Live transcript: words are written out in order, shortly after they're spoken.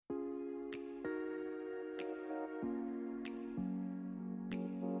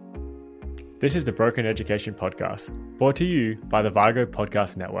This is the Broken Education Podcast, brought to you by the Vygo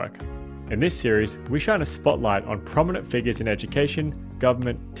Podcast Network. In this series, we shine a spotlight on prominent figures in education,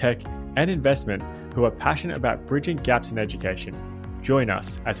 government, tech, and investment who are passionate about bridging gaps in education. Join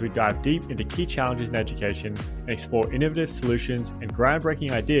us as we dive deep into key challenges in education and explore innovative solutions and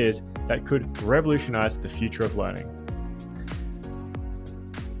groundbreaking ideas that could revolutionize the future of learning.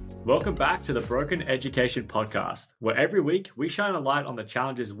 Welcome back to the Broken Education Podcast, where every week we shine a light on the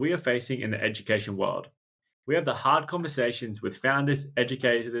challenges we are facing in the education world. We have the hard conversations with founders,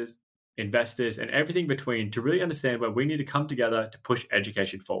 educators, investors, and everything between to really understand where we need to come together to push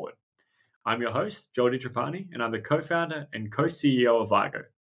education forward. I'm your host, Dave Trapani, and I'm the co-founder and co-CEO of Vygo.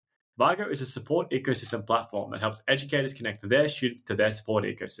 Vygo is a support ecosystem platform that helps educators connect their students to their support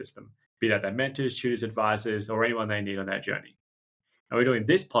ecosystem, be that their mentors, tutors, advisors, or anyone they need on their journey. And we're doing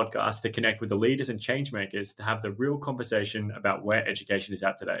this podcast to connect with the leaders and change makers to have the real conversation about where education is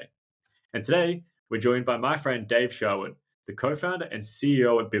at today. And today, we're joined by my friend Dave Sherwood, the co-founder and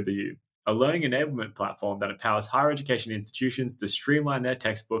CEO at BibliU, a learning enablement platform that empowers higher education institutions to streamline their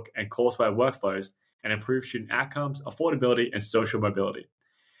textbook and courseware workflows and improve student outcomes, affordability, and social mobility.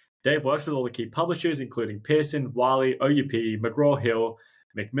 Dave works with all the key publishers, including Pearson, Wiley, OUP, McGraw-Hill,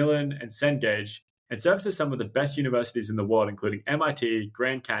 Macmillan, and Cengage, and serves as some of the best universities in the world, including MIT,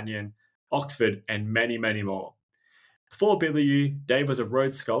 Grand Canyon, Oxford, and many, many more. Before BibliU, Dave was a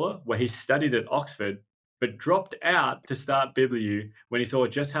Rhodes Scholar, where he studied at Oxford, but dropped out to start BibliU when he saw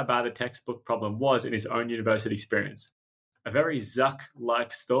just how bad the textbook problem was in his own university experience. A very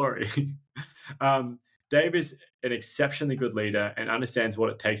Zuck-like story. Dave is an exceptionally good leader and understands what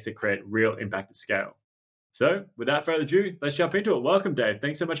it takes to create real impact at scale. So, without further ado, let's jump into it. Welcome, Dave.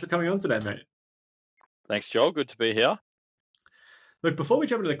 Thanks so much for coming on today, mate. Thanks, Joel. Good to be here. Look, before we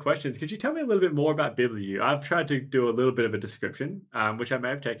jump into the questions, could you tell me a little bit more about BibliU? I've tried to do a little bit of a description, which I may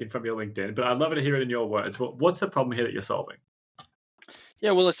have taken from your LinkedIn, but I'd love to hear it in your words. What's the problem here that you're solving?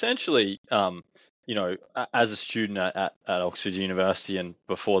 Yeah, well, essentially, as a student at Oxford University and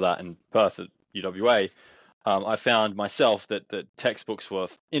before that in Perth at UWA, I found myself that textbooks were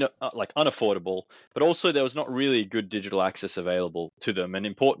unaffordable, but also there was not really good digital access available to them. And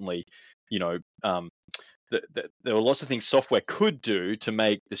importantly, there were lots of things software could do to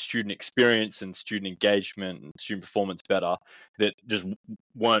make the student experience and student engagement and student performance better that just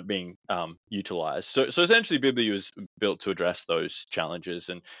weren't being utilized. So essentially, BibliU is built to address those challenges.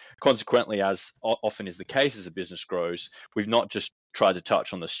 And consequently, as often is the case as a business grows, we've not just tried to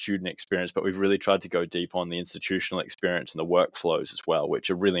touch on the student experience, but we've really tried to go deep on the institutional experience and the workflows as well, which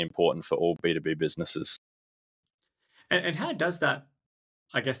are really important for all B2B businesses. And how does that,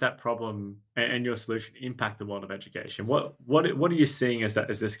 I guess, that problem and your solution impact the world of education? What are you seeing as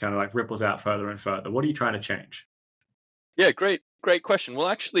this kind of like ripples out further and further? What are you trying to change? Yeah, great question. Well,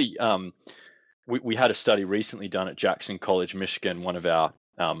 actually, we had a study recently done at Jackson College, Michigan, one of our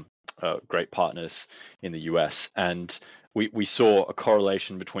great partners in the US, and we saw a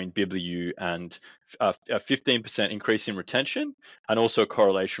correlation between BibliU and a 15% increase in retention, and also a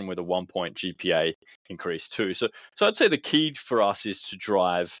correlation with a 1-point GPA increase too. So I'd say the key for us is to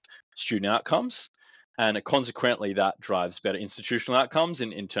drive student outcomes, and consequently that drives better institutional outcomes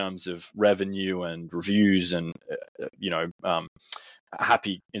in terms of revenue and reviews and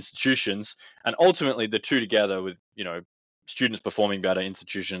happy institutions, and ultimately the two together with students performing better,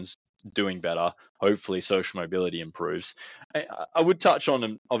 institutions doing better, hopefully social mobility improves. I would touch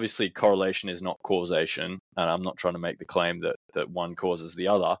on, obviously correlation is not causation, and I'm not trying to make the claim that one causes the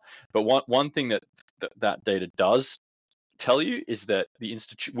other, but one thing that data does tell you is that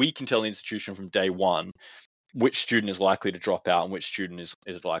we can tell the institution from day one which student is likely to drop out and which student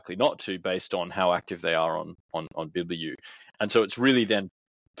is likely not to, based on how active they are on BibliU. And so it's really then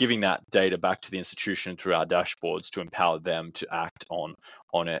giving that data back to the institution through our dashboards to empower them to act on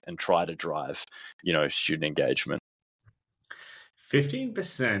it and try to drive, student engagement.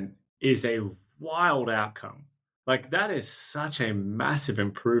 15% is a wild outcome. Like, that is such a massive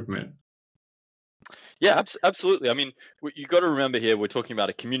improvement. Yeah, absolutely. I mean, you got to remember here, we're talking about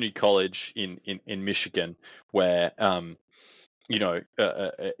a community college in Michigan where,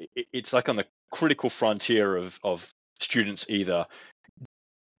 it's like on the critical frontier of students either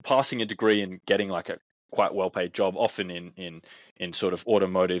passing a degree and getting like a quite well-paid job, often in sort of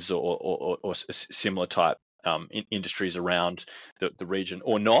automotives or similar type industries around the region,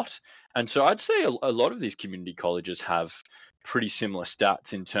 or not. And so I'd say a lot of these community colleges have pretty similar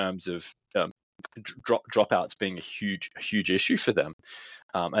stats in terms of dropouts being a huge issue for them.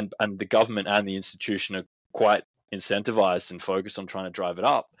 And the government and the institution are quite incentivized and focused on trying to drive it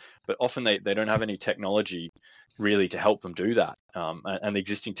up, but often they don't have any technology really to help them do that. And the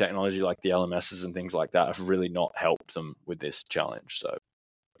existing technology like the LMSs and things like that have really not helped them with this challenge. So,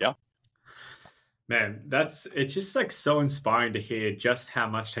 yeah. Man, it's just like so inspiring to hear just how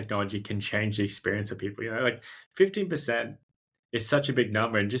much technology can change the experience for people. You know, like 15% is such a big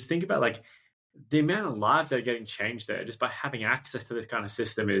number. And just think about like the amount of lives that are getting changed there just by having access to this kind of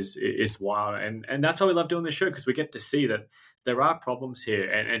system is wild. And that's why we love doing this show, because we get to see that there are problems here,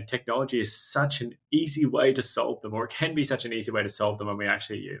 and technology is such an easy way to solve them, or it can be such an easy way to solve them when we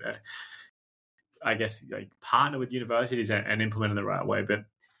actually, you know, I guess like partner with universities and implement in the right way. But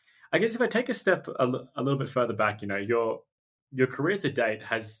I guess if I take a step a little bit further back, you know, your career to date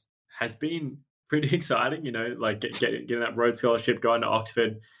has been pretty exciting. You know, like getting that Rhodes Scholarship, going to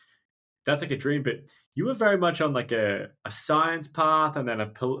Oxford, that's like a dream. But you were very much on like a science path, and then a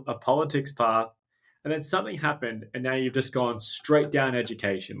politics path, and then something happened, and now you've just gone straight down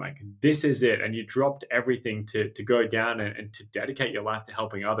education. Like this is it, and you dropped everything to go down and to dedicate your life to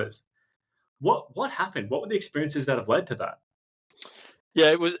helping others. What happened? What were the experiences that have led to that?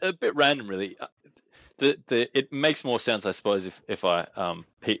 Yeah, it was a bit random, really. It makes more sense, I suppose, if I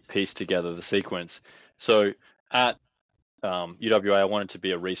piece together the sequence. So at UWA, I wanted to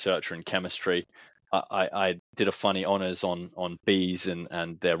be a researcher in chemistry. I did a funny honors on bees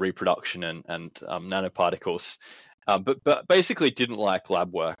and their reproduction and nanoparticles, but basically didn't like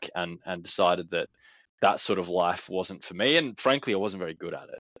lab work and decided that sort of life wasn't for me. And frankly, I wasn't very good at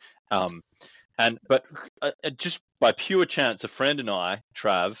it. But just by pure chance, a friend and I,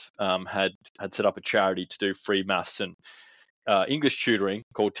 Trav, had set up a charity to do free maths and English tutoring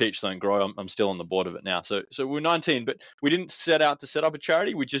called Teach, Learn, Grow. I'm still on the board of it now. So we were 19, but we didn't set out to set up a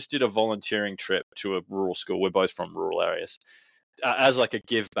charity. We just did a volunteering trip to a rural school. We're both from rural areas, as like a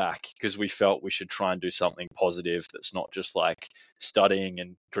give back, because we felt we should try and do something positive that's not just like studying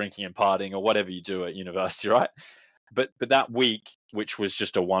and drinking and partying or whatever you do at university, right? But that week, which was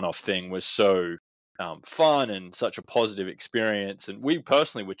just a one-off thing, was so fun and such a positive experience. And we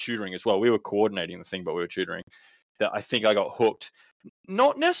personally were tutoring as well. We were coordinating the thing, but we were tutoring. That I think I got hooked,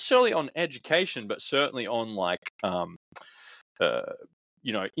 not necessarily on education, but certainly on like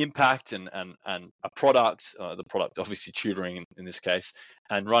impact and a product. The product, obviously, tutoring in this case,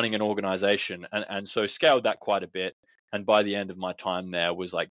 and running an organization, and so scaled that quite a bit. And by the end of my time there,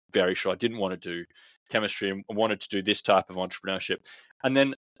 was like very sure I didn't want to do chemistry and wanted to do this type of entrepreneurship. And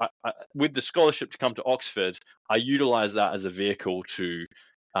then with the scholarship to come to Oxford, I utilized that as a vehicle to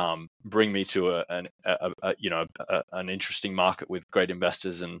bring me to an interesting market with great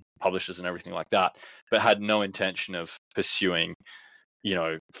investors and publishers and everything like that, but had no intention of pursuing, you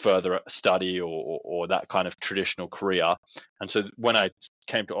know, further study or that kind of traditional career. And so when I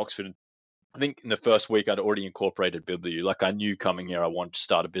came to Oxford, I think in the first week I'd already incorporated BibliU. Like I knew coming here I wanted to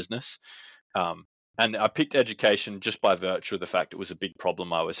start a business. And I picked education just by virtue of the fact it was a big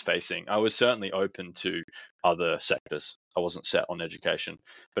problem I was facing. I was certainly open to other sectors. I wasn't set on education,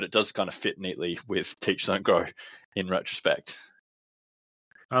 but it does kind of fit neatly with Teach, Learn, Grow in retrospect.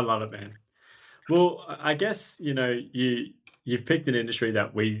 I love it, man. Well, I guess, you know, you've picked an industry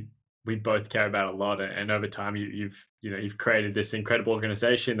that we both care about a lot, and over time you've created this incredible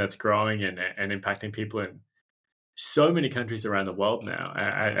organization that's growing and impacting people in so many countries around the world now.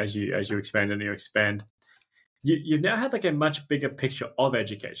 As you expand and you expand, you've now had like a much bigger picture of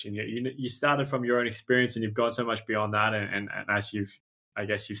education. You started from your own experience, and you've gone so much beyond that, and as you've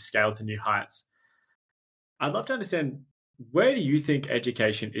scaled to new heights. I'd love to understand, where do you think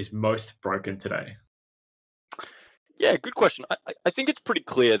education is most broken today? Yeah, good question. I think it's pretty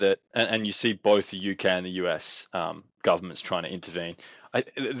clear that, and you see both the UK and the US governments trying to intervene.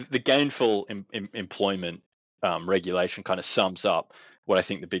 The gainful employment regulation kind of sums up what I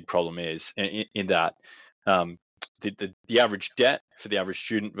think the big problem is in that the average debt for the average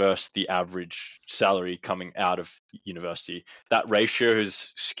student versus the average salary coming out of university, that ratio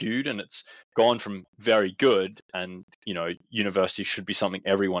has skewed, and it's gone from very good, and you know, university should be something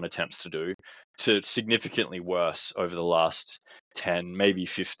everyone attempts to do, to significantly worse over the last 10, maybe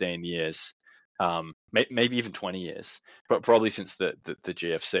 15 years, maybe even 20 years, but probably since the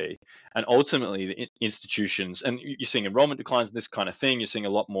GFC. And ultimately the institutions, and you're seeing enrollment declines and this kind of thing, you're seeing a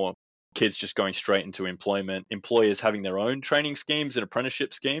lot more kids just going straight into employment, employers having their own training schemes and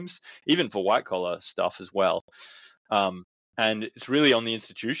apprenticeship schemes, even for white collar stuff as well. And it's really on the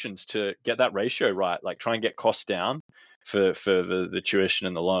institutions to get that ratio right, like try and get costs down for the tuition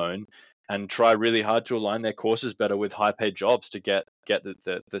and the loan, and try really hard to align their courses better with high paid jobs to get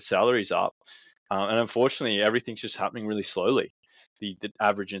the salaries up. And unfortunately, everything's just happening really slowly. the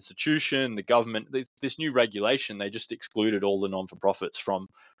average institution, the government. This new regulation, they just excluded all the non-for-profits from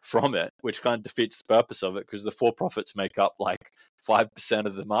it, which kind of defeats the purpose of it, because the for-profits make up like 5%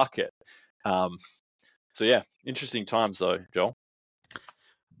 of the market. So yeah, interesting times though, Joel.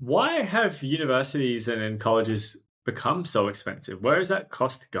 Why have universities and colleges become so expensive? Where is that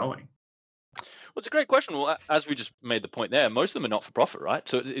cost going? Well, it's a great question. Well, as we just made the point there, most of them are not for profit, right?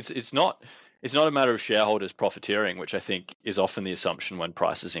 So it's not a matter of shareholders profiteering, which I think is often the assumption when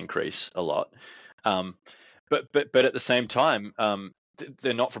prices increase a lot. But at the same time,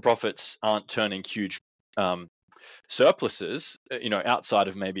 the not-for-profits aren't turning huge surpluses, outside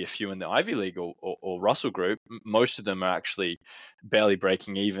of maybe a few in the Ivy League or Russell Group. Most of them are actually barely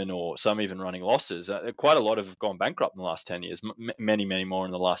breaking even, or some even running losses. Quite a lot have gone bankrupt in the last 10 years, many more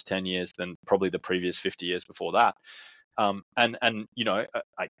in the last 10 years than probably the previous 50 years before that. I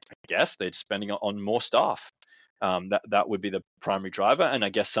guess they're spending on more staff. That would be the primary driver. And I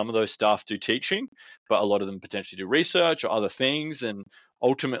guess some of those staff do teaching, but a lot of them potentially do research or other things. And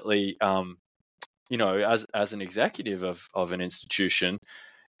ultimately, as an executive of an institution,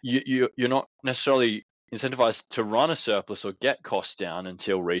 you're not necessarily incentivized to run a surplus or get costs down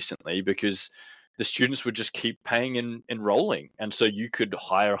until recently, because the students would just keep paying and enrolling. And so you could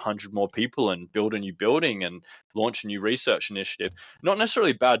hire 100 more people and build a new building and launch a new research initiative. Not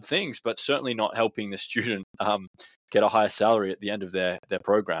necessarily bad things, but certainly not helping the student get a higher salary at the end of their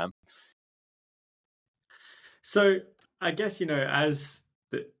program. So I guess, it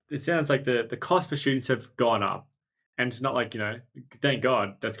sounds like the cost for students have gone up, and it's not like, thank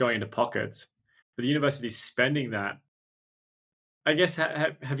God that's going into pockets, but the university's spending that. I guess,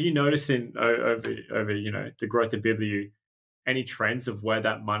 have you noticed over the growth of BibliU, any trends of where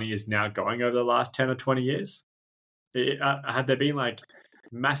that money is now going over the last 10 or 20 years? Have there been like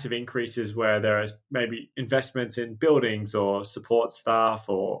massive increases where there is maybe investments in buildings or support staff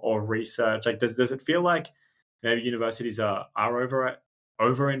or research? Like, does it feel like maybe universities are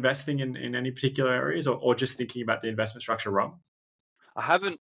over investing in any particular areas, or just thinking about the investment structure wrong? I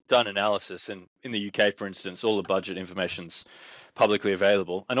haven't done analysis, and in the UK, for instance, all the budget information's publicly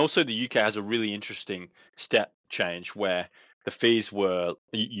available. And also the UK has a really interesting step change where the fees were,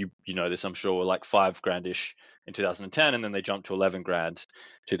 you know this, I'm sure, were like $5,000-ish in 2010, and then they jumped to 11 grand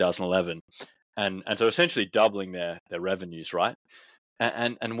 2011. And so essentially doubling their revenues, right?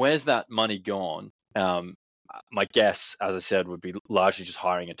 And where's that money gone? My guess, as I said, would be largely just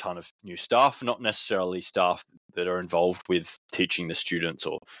hiring a ton of new staff, not necessarily staff that are involved with teaching the students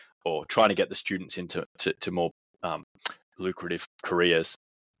or trying to get the students into more lucrative careers.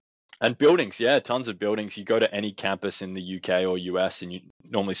 And buildings, yeah, tons of buildings. You go to any campus in the UK or US and you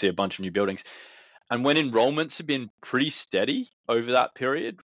normally see a bunch of new buildings. And when enrollments have been pretty steady over that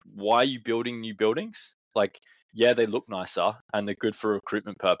period, why are you building new buildings? Like, yeah, they look nicer and they're good for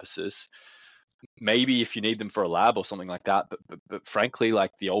recruitment purposes. Maybe if you need them for a lab or something like that, but frankly,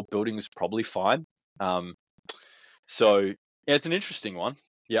 like, the old building is probably fine. So yeah, it's an interesting one.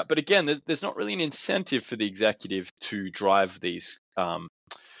 Yeah, but again, there's not really an incentive for the executive to drive these,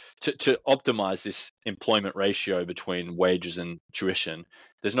 to optimize this employment ratio between wages and tuition.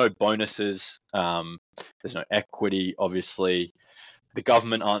 There's no bonuses. There's no equity, obviously. The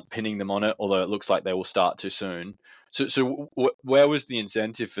government aren't pinning them on it, although it looks like they will start to soon. So where was the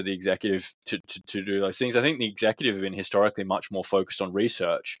incentive for the executive to do those things? I think the executive have been historically much more focused on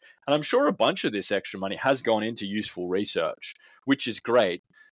research. And I'm sure a bunch of this extra money has gone into useful research, which is great,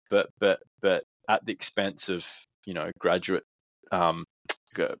 but at the expense of, graduate loans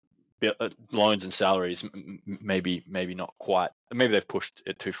and salaries, maybe not quite. Maybe they've pushed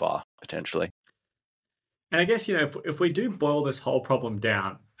it too far, potentially. And I guess, if we do boil this whole problem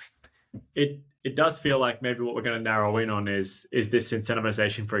down, it does feel like maybe what we're going to narrow in on is this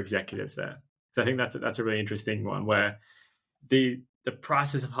incentivization for executives there. So I think that's a really interesting one, where the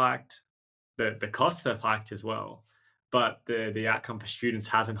prices have hiked, the costs have hiked as well, but the outcome for students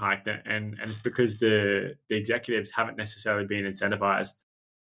hasn't hiked, and it's because the executives haven't necessarily been incentivized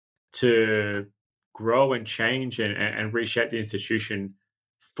to grow and change and reshape the institution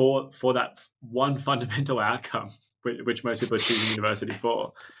for that one fundamental outcome, which most people are choosing university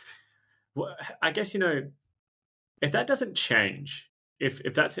for. Well, I guess, if that doesn't change, if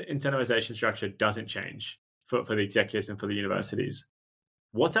that incentivization structure doesn't change for the executives and for the universities,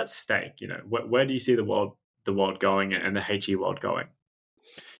 what's at stake? Where do you see the world going and the HE world going?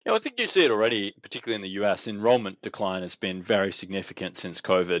 Yeah, I think you see it already, particularly in the US. Enrollment decline has been very significant since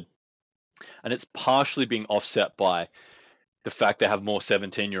COVID, and it's partially being offset by the fact they have more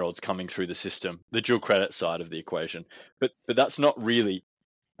 17-year-olds coming through the system, the dual credit side of the equation. But that's not really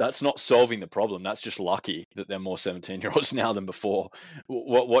that's not solving the problem. That's just lucky that there are more 17-year-olds now than before.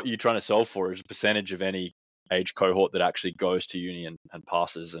 What you're trying to solve for is a percentage of any age cohort that actually goes to uni and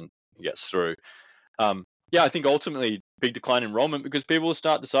passes and gets through. Yeah, I think ultimately big decline in enrollment because people will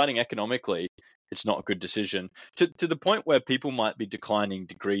start deciding economically it's not a good decision to the point where people might be declining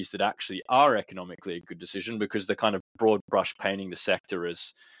degrees that actually are economically a good decision because they're kind of broad brush painting the sector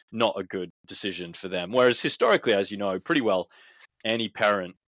as not a good decision for them. Whereas historically, as you know, pretty well, any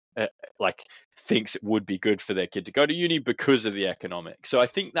parent like thinks it would be good for their kid to go to uni because of the economics. So I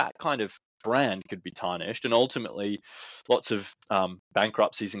think that kind of brand could be tarnished, and ultimately lots of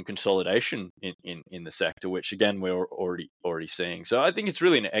bankruptcies and consolidation in the sector, which again we're already seeing. So I think it's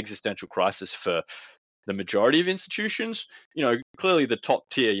really an existential crisis for the majority of institutions. Clearly the top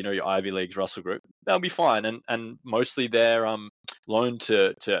tier, your Ivy Leagues, Russell Group, they'll be fine, and mostly their loan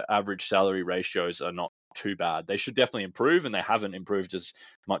to average salary ratios are not too bad. They should definitely improve, and they haven't improved as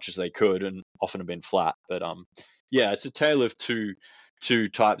much as they could, and often have been flat. But yeah, it's a tale of two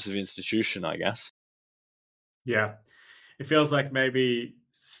types of institution, I guess. Yeah, it feels like maybe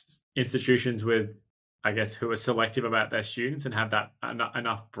institutions with, I guess, who are selective about their students and have that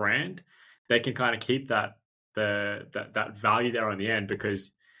enough brand, they can kind of keep that value there on the end,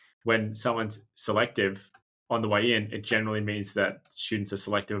 because when someone's selective on the way in, it generally means that students are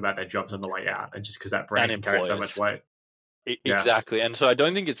selective about their jobs on the way out, and just because that brand can carry so much weight. Exactly. And so I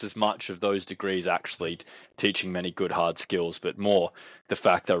don't think it's as much of those degrees actually teaching many good hard skills, but more the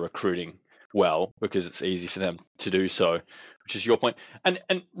fact they're recruiting well because it's easy for them to do so, which is your point. And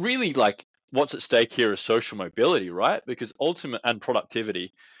really, like, what's at stake here is social mobility, right? Because and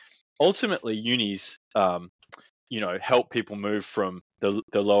productivity. Ultimately, unis help people move from the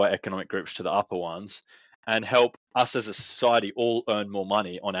lower economic groups to the upper ones, and help us as a society all earn more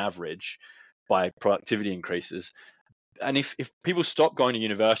money on average by productivity increases. And if people stop going to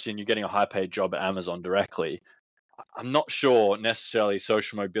university and you're getting a high paid job at Amazon directly, I'm not sure necessarily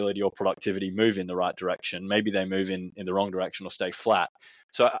social mobility or productivity move in the right direction. Maybe they move in the wrong direction or stay flat.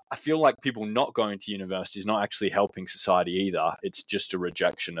 So I feel like people not going to university is not actually helping society either. It's just a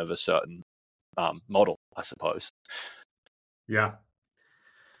rejection of a certain model, I suppose. Yeah.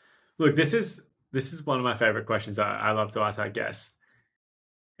 Look, this is one of my favorite questions I love to ask, I guess.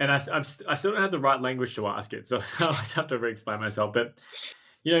 And I still don't have the right language to ask it, so I just have to re-explain myself. But,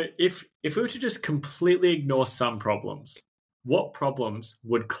 if we were to just completely ignore some problems, what problems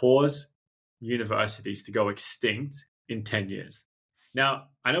would cause universities to go extinct in 10 years? Now,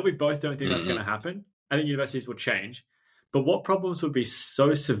 I know we both don't think that's going to happen. I think universities will change. But what problems would be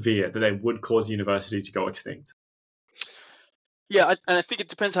so severe that they would cause a university to go extinct? Yeah, and I think it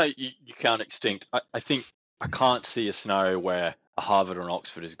depends how you count extinct. I think I can't see a scenario where a Harvard or an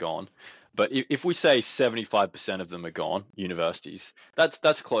Oxford is gone. But if we say 75% of them are gone, universities,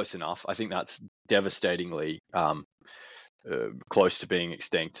 that's close enough. I think that's devastatingly close to being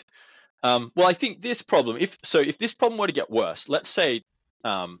extinct. Well, I think this problem, if this problem were to get worse, let's say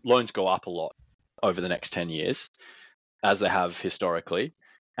loans go up a lot over the next 10 years, as they have historically,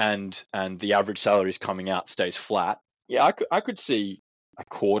 and the average salaries coming out stays flat. Yeah, I could see a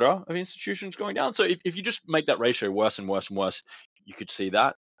quarter of institutions going down. So if you just make that ratio worse and worse and worse, you could see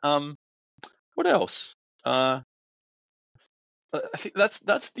that. What else? I think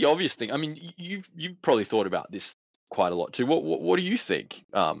that's the obvious thing. I mean, you've probably thought about this quite a lot too. What do you think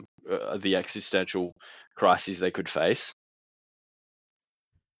the existential crises they could face?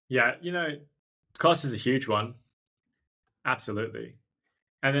 Yeah, cost is a huge one. Absolutely.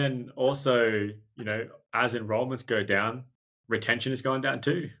 And then also, as enrollments go down, retention is going down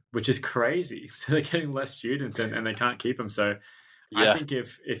too, which is crazy. So they're getting less students and they can't keep them. So Yeah. I think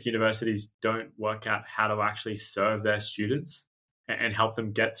if universities don't work out how to actually serve their students and help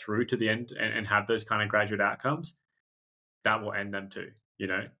them get through to the end and have those kind of graduate outcomes, that will end them too,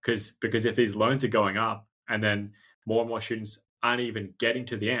 because if these loans are going up and then more and more students aren't even getting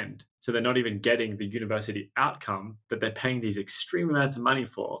to the end, so they're not even getting the university outcome that they're paying these extreme amounts of money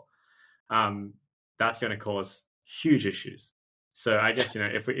for, that's going to cause huge issues. So I guess,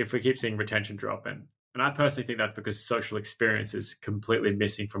 if we keep seeing retention drop, and I personally think that's because social experience is completely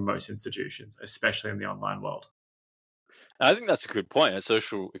missing from most institutions, especially in the online world. I think that's a good point. A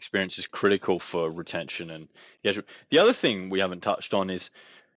social experience is critical for retention. And the other thing we haven't touched on is,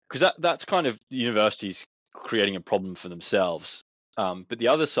 because that's kind of the universities creating a problem for themselves. But the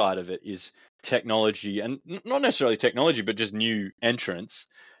other side of it is technology, and not necessarily technology, but just new entrants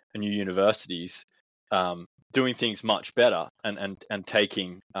and new universities doing things much better and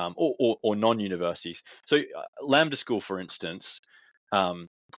taking or non-universities. So Lambda School, for instance,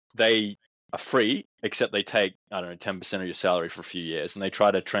 they are free, except they take, I don't know, 10% of your salary for a few years, and they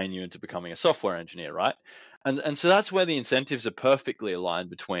try to train you into becoming a software engineer, right? And so that's where the incentives are perfectly aligned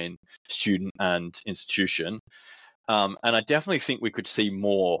between student and institution. And I definitely think we could see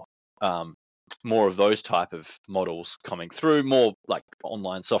more of those type of models coming through, more like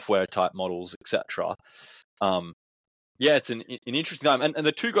online software type models, etc. Yeah, it's an interesting time, and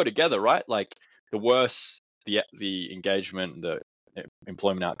the two go together, right? Like the worse the engagement, the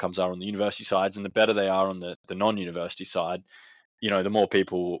employment outcomes are on the university sides, and the better they are on the non-university side, the more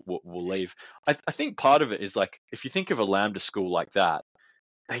people will leave. I think part of it is like, if you think of a Lambda school like that,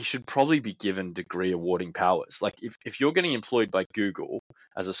 they should probably be given degree awarding powers. Like if you're getting employed by Google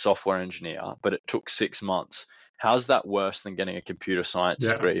as a software engineer, but it took 6 months, how's that worse than getting a computer science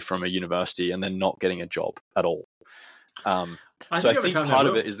degree from a university and then not getting a job at all? So I think part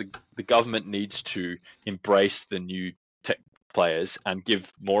of it is the government needs to embrace the new tech players and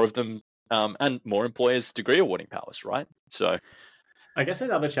give more of them and more employers degree awarding powers, right? So I guess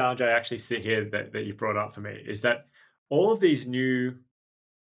another challenge I actually see here that you brought up for me is that all of these new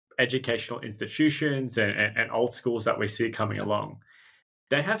educational institutions and old schools that we see coming along,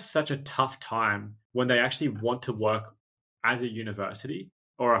 they have such a tough time when they actually want to work as a university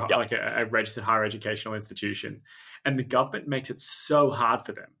or like a registered higher educational institution. And the government makes it so hard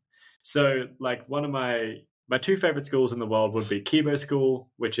for them. So like one of my two favorite schools in the world would be Kibo School,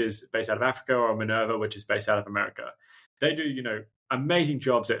 which is based out of Africa, or Minerva, which is based out of America. They do, amazing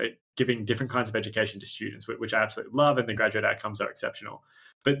jobs at giving different kinds of education to students, which I absolutely love, and the graduate outcomes are exceptional.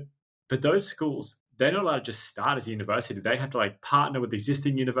 But those schools, they're not allowed to just start as a university. They have to like partner with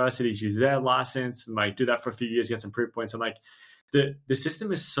existing universities, use their license, and like do that for a few years, get some proof points. And like the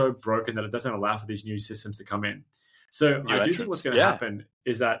system is so broken that it doesn't allow for these new systems to come in. So I do think what's going to happen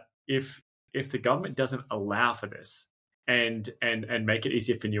is that if the government doesn't allow for this and make it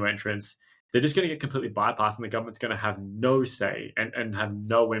easier for new entrants, they're just going to get completely bypassed, and the government's going to have no say and have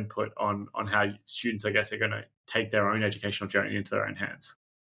no input on how students, I guess, are going to take their own educational journey into their own hands.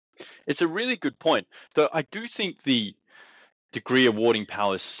 It's a really good point. Though I do think the degree awarding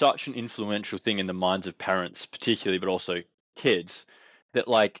power is such an influential thing in the minds of parents, particularly, but also kids, that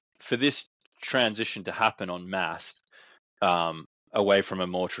like for this transition to happen en masse, away from a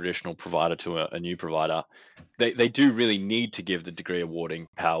more traditional provider to a new provider, they do really need to give the degree awarding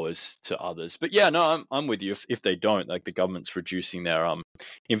powers to others. But yeah, no, I'm with you. If they don't, like the government's reducing their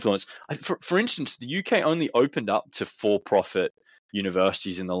influence. For instance, the UK only opened up to for-profit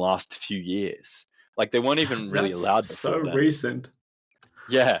universities in the last few years. Like they weren't even really allowed before so then. Recent.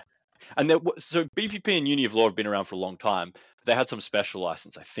 Yeah. And so BPP and Uni of Law have been around for a long time. They had some special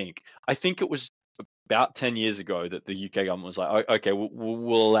license, I think. I think it was about 10 years ago that the UK government was like, okay,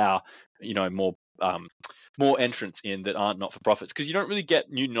 we'll allow, more entrants in that aren't not-for-profits, because you don't really get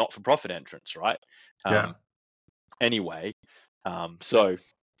new not-for-profit entrants, right? Anyway, so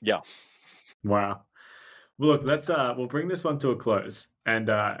yeah. Wow. Well, look, let's we'll bring this one to a close, and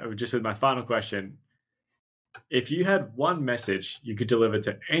just with my final question: if you had one message you could deliver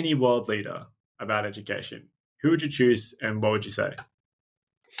to any world leader about education, who would you choose, and what would you say?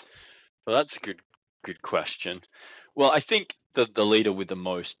 Well, that's a good question. Well, I think that the leader with the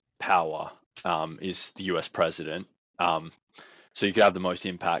most power is the US president. So you could have the most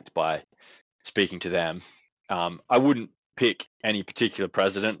impact by speaking to them. I wouldn't pick any particular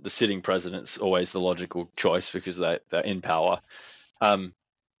president. The sitting president's always the logical choice because they're in power. And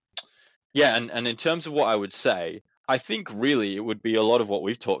in terms of what I would say, I think really it would be a lot of what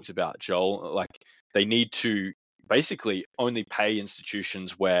we've talked about, Joel. Like they need to basically only pay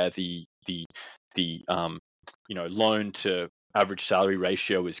institutions where the loan to average salary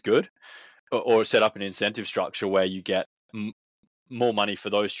ratio is good, or set up an incentive structure where you get more money for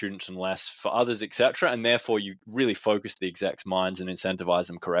those students and less for others, etc. And therefore you really focus the execs' minds and incentivize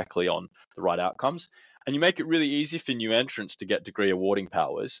them correctly on the right outcomes. And you make it really easy for new entrants to get degree awarding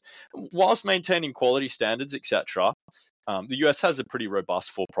powers whilst maintaining quality standards, etc. The US has a pretty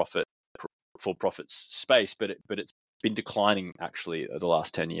robust for-profit space, but it's been declining actually the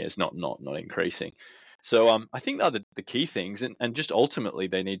last 10 years, not increasing. So I think they're the key things, and just ultimately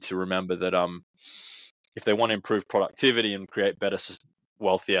they need to remember that if they want to improve productivity and create better,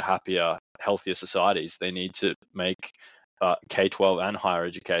 wealthier, happier, healthier societies, they need to make K-12 and higher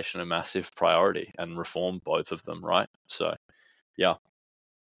education a massive priority and reform both of them, right? So, yeah.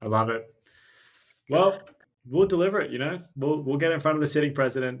 I love it. Well, we'll deliver it, We'll get in front of the sitting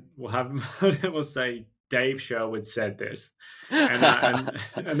president. We'll have him, we'll say, Dave Sherwood said this. And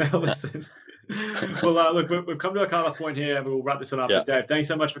they'll listen. Well, look, we've come to a cut-off point here, and we'll wrap this one up. Yeah. But Dave, thanks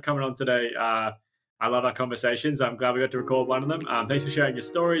so much for coming on today. I love our conversations. I'm glad we got to record one of them. Thanks for sharing your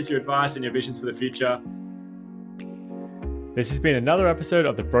stories, your advice, and your visions for the future. This has been another episode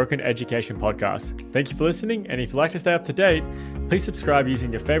of the Broken Education Podcast. Thank you for listening, and if you'd like to stay up to date, please subscribe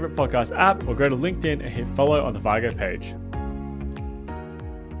using your favorite podcast app or go to LinkedIn and hit follow on the Vygo page.